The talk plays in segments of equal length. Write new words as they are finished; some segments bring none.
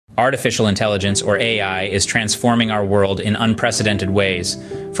Artificial intelligence, or AI, is transforming our world in unprecedented ways.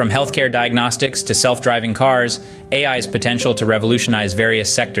 From healthcare diagnostics to self-driving cars, AI's potential to revolutionize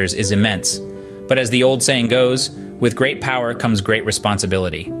various sectors is immense. But as the old saying goes, with great power comes great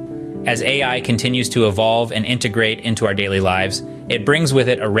responsibility. As AI continues to evolve and integrate into our daily lives, it brings with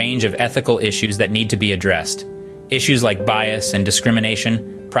it a range of ethical issues that need to be addressed. Issues like bias and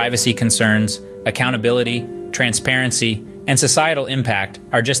discrimination, privacy concerns, accountability, transparency, and societal impact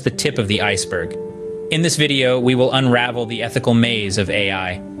are just the tip of the iceberg. In this video, we will unravel the ethical maze of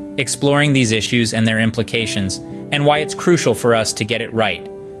AI, exploring these issues and their implications, and why it's crucial for us to get it right.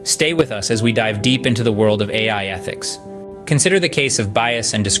 Stay with us as we dive deep into the world of AI ethics. Consider the case of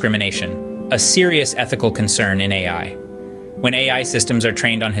bias and discrimination, a serious ethical concern in AI. When AI systems are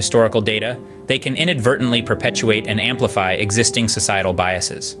trained on historical data, they can inadvertently perpetuate and amplify existing societal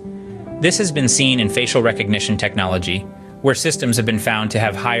biases. This has been seen in facial recognition technology, where systems have been found to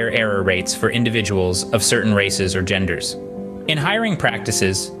have higher error rates for individuals of certain races or genders. In hiring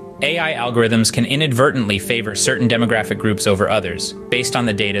practices, AI algorithms can inadvertently favor certain demographic groups over others, based on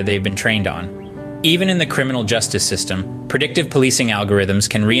the data they've been trained on. Even in the criminal justice system, predictive policing algorithms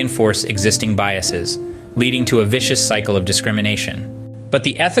can reinforce existing biases, leading to a vicious cycle of discrimination. But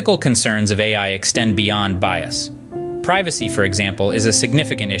the ethical concerns of AI extend beyond bias. Privacy, for example, is a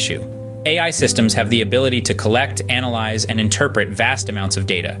significant issue. AI systems have the ability to collect, analyze, and interpret vast amounts of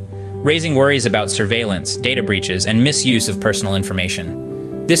data, raising worries about surveillance, data breaches, and misuse of personal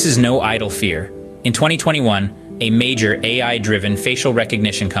information. This is no idle fear. In 2021, a major AI-driven facial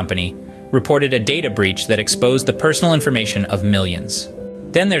recognition company reported a data breach that exposed the personal information of millions.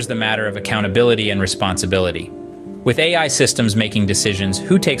 Then there's the matter of accountability and responsibility. With AI systems making decisions,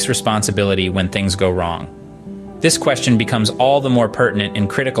 who takes responsibility when things go wrong? This question becomes all the more pertinent in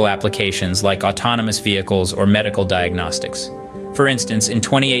critical applications like autonomous vehicles or medical diagnostics. For instance, in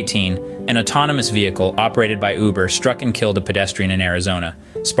 2018, an autonomous vehicle operated by Uber struck and killed a pedestrian in Arizona,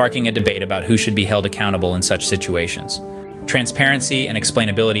 sparking a debate about who should be held accountable in such situations. Transparency and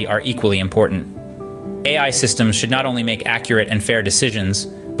explainability are equally important. AI systems should not only make accurate and fair decisions,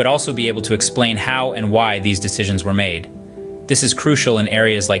 but also be able to explain how and why these decisions were made. This is crucial in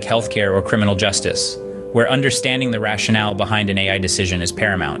areas like healthcare or criminal justice, where understanding the rationale behind an AI decision is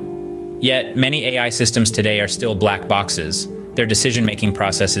paramount. Yet, many AI systems today are still black boxes. Their decision-making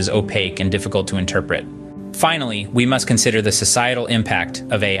process is opaque and difficult to interpret. Finally, we must consider the societal impact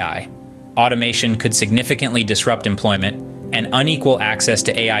of AI. Automation could significantly disrupt employment, and unequal access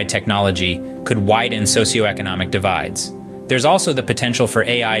to AI technology could widen socioeconomic divides. There's also the potential for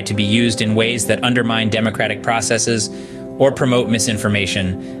AI to be used in ways that undermine democratic processes or promote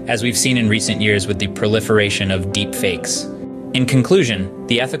misinformation, as we've seen in recent years with the proliferation of deep fakes. In conclusion,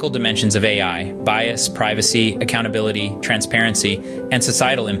 the ethical dimensions of AI, bias, privacy, accountability, transparency, and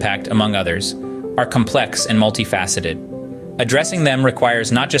societal impact, among others, are complex and multifaceted. Addressing them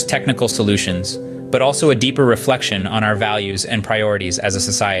requires not just technical solutions, but also a deeper reflection on our values and priorities as a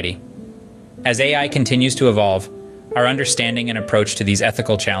society. As AI continues to evolve, our understanding and approach to these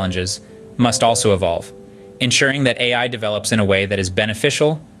ethical challenges must also evolve, ensuring that AI develops in a way that is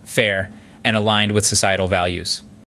beneficial, fair, and aligned with societal values.